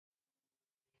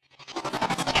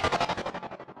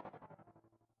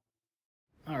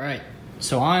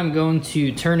So I'm going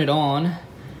to turn it on,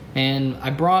 and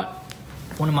I brought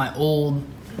one of my old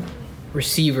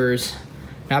receivers.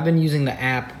 Now, I've been using the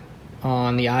app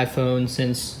on the iPhone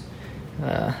since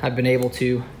I've been able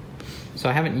to. So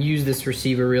I haven't used this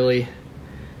receiver really,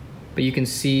 but you can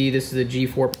see this is a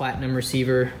G4 Platinum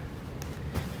receiver.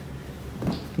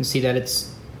 You can see that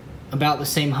it's about the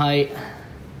same height,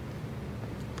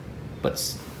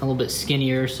 but a little bit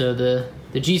skinnier. So the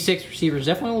G6 receiver is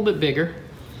definitely a little bit bigger.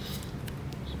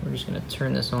 So we're just gonna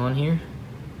turn this on here.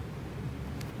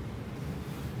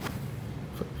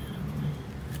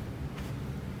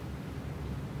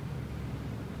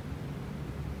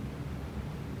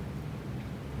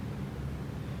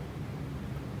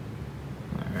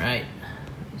 All right,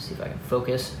 let's see if I can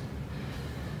focus.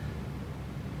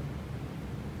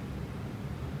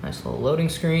 Nice little loading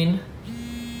screen.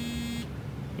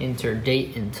 Enter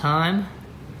date and time.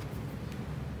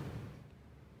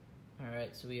 All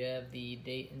right, so we have the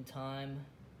date and time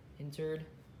entered.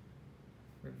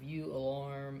 Review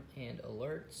alarm and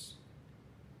alerts.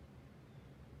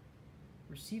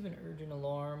 Receive an urgent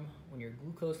alarm when your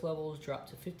glucose levels drop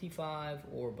to 55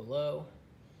 or below.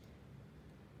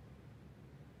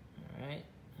 All right,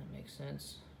 that makes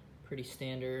sense. Pretty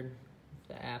standard,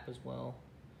 the app as well.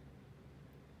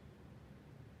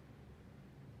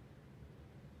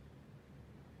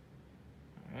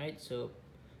 All right, so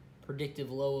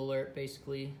predictive low alert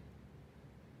basically.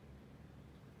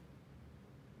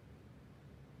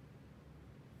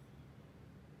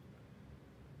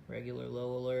 Regular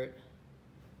low alert.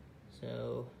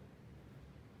 So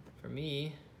for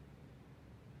me,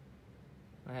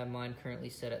 I have mine currently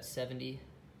set at 70.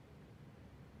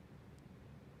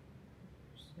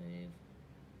 Save.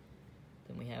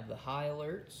 Then we have the high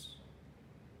alerts.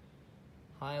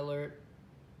 High alert.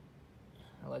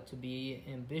 I like to be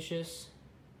ambitious.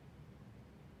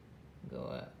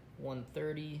 Go at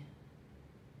 130.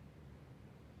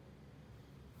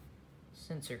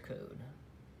 Sensor code.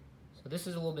 So this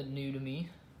is a little bit new to me.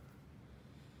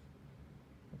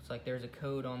 Looks like there's a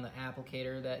code on the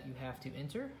applicator that you have to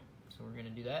enter. So we're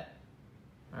gonna do that.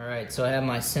 All right, so I have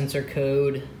my sensor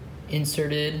code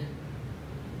inserted.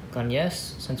 Click on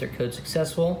yes, sensor code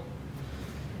successful.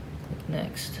 Click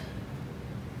next.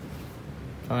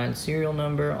 Find serial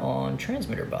number on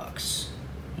transmitter box.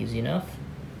 Easy enough.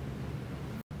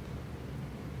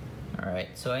 All right,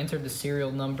 so I entered the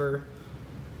serial number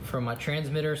from my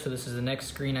transmitter, so this is the next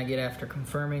screen I get after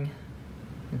confirming.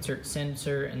 Insert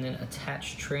sensor and then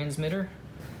attach transmitter.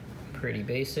 Pretty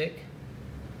basic.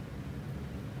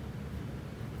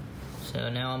 So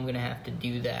now I'm gonna have to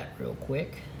do that real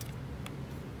quick.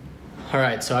 All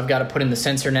right, so I've got to put in the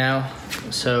sensor now.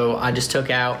 So I just took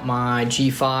out my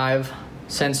G5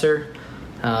 sensor,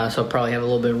 so I'll probably have a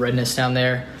little bit of redness down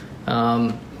there.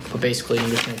 But basically I'm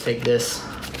just gonna take this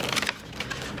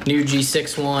new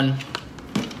G6 one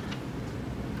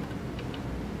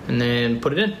and then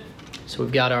put it in. So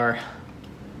we've got our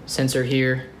sensor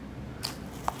here.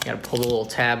 Gotta pull the little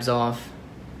tabs off.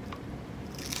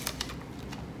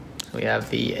 So we have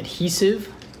the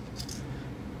adhesive.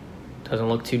 Doesn't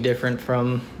look too different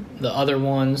from the other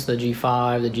ones, the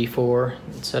G5, the G4,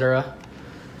 etc.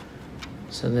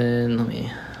 So then let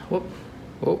me,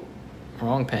 whoop,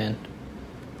 wrong pen.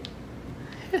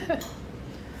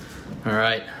 All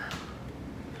right.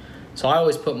 So I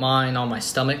always put mine on my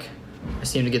stomach. I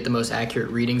seem to get the most accurate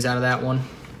readings out of that one.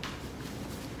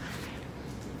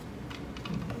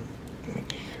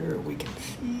 Make sure we can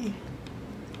see.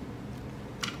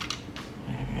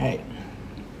 All right.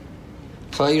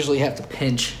 So I usually have to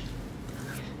pinch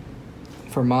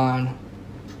for mine.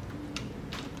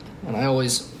 And I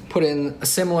always put in a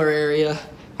similar area.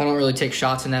 I don't really take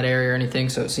shots in that area or anything,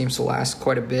 so it seems to last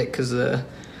quite a bit because the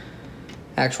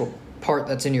actual part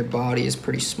that's in your body is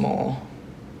pretty small.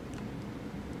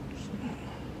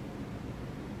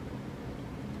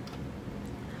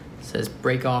 It says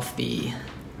break off the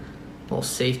little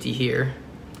safety here.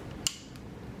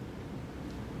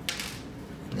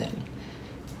 And then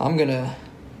I'm gonna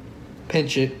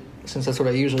pinch it, since that's what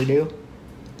I usually do.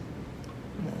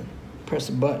 And then press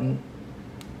the button.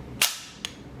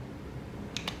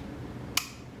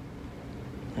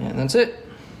 And that's it.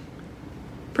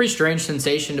 Pretty strange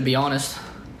sensation, to be honest.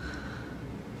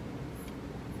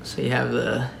 So you have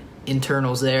the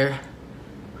internals there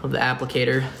of the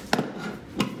applicator.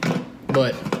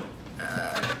 But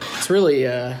it's really,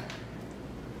 you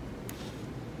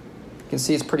can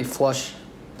see it's pretty flush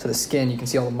to the skin. You can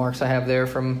see all the marks I have there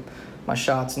from my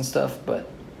shots and stuff, but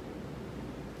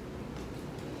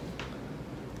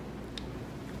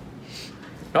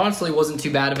it honestly wasn't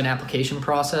too bad of an application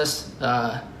process.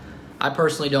 I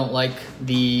personally don't like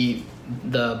the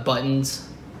the buttons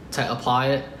to apply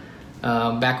it.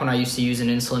 Back when I used to use an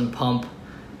insulin pump,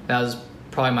 that was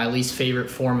probably my least favorite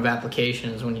form of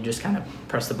application, is when you just kind of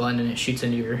press the button and it shoots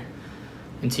into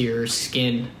your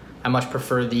skin. I much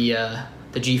prefer the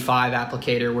G5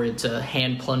 applicator, where it's a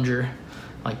hand plunger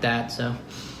like that. So a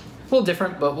little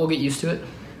different, but we'll get used to it.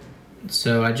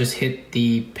 So I just hit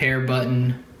the pair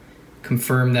button,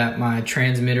 confirm that my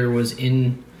transmitter was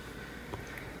in,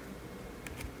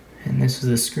 and this is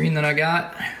the screen that I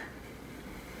got.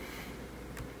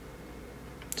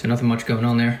 So nothing much going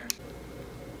on there.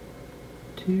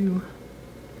 2.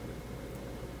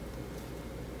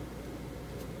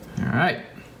 All right,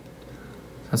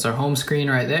 that's our home screen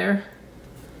right there.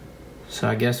 So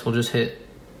I guess we'll just hit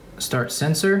start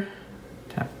sensor,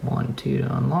 tap 1, 2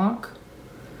 to unlock.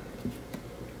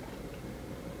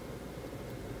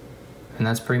 And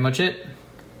that's pretty much it.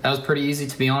 That was pretty easy,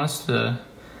 to be honest. I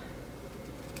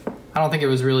don't think it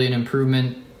was really an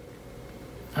improvement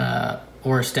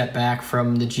or a step back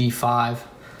from the G5,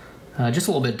 just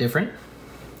a little bit different.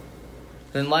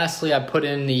 Then lastly, I put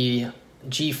in the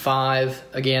G5.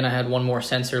 Again, I had one more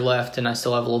sensor left, and I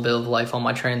still have a little bit of life on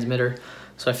my transmitter.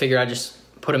 So I figured I'd just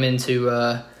put them into,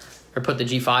 or put the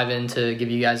G5 in to give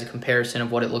you guys a comparison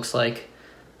of what it looks like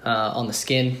on the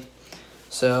skin.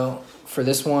 So for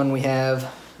this one, we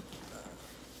have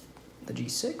the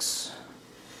G6,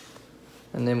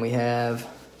 and then we have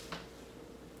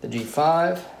the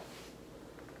G5.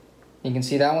 You can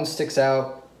see that one sticks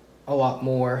out a lot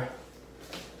more,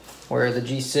 where the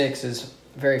G6 is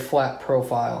very flat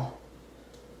profile.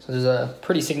 So there's a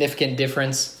pretty significant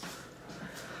difference.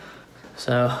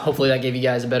 So hopefully that gave you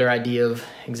guys a better idea of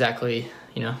exactly,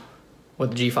 what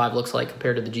the G5 looks like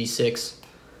compared to the G6.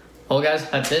 Well guys,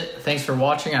 that's it. Thanks for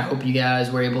watching. I hope you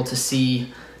guys were able to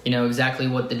see, exactly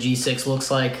what the G6 looks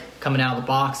like coming out of the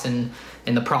box and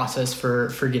the process for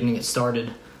getting it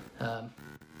started.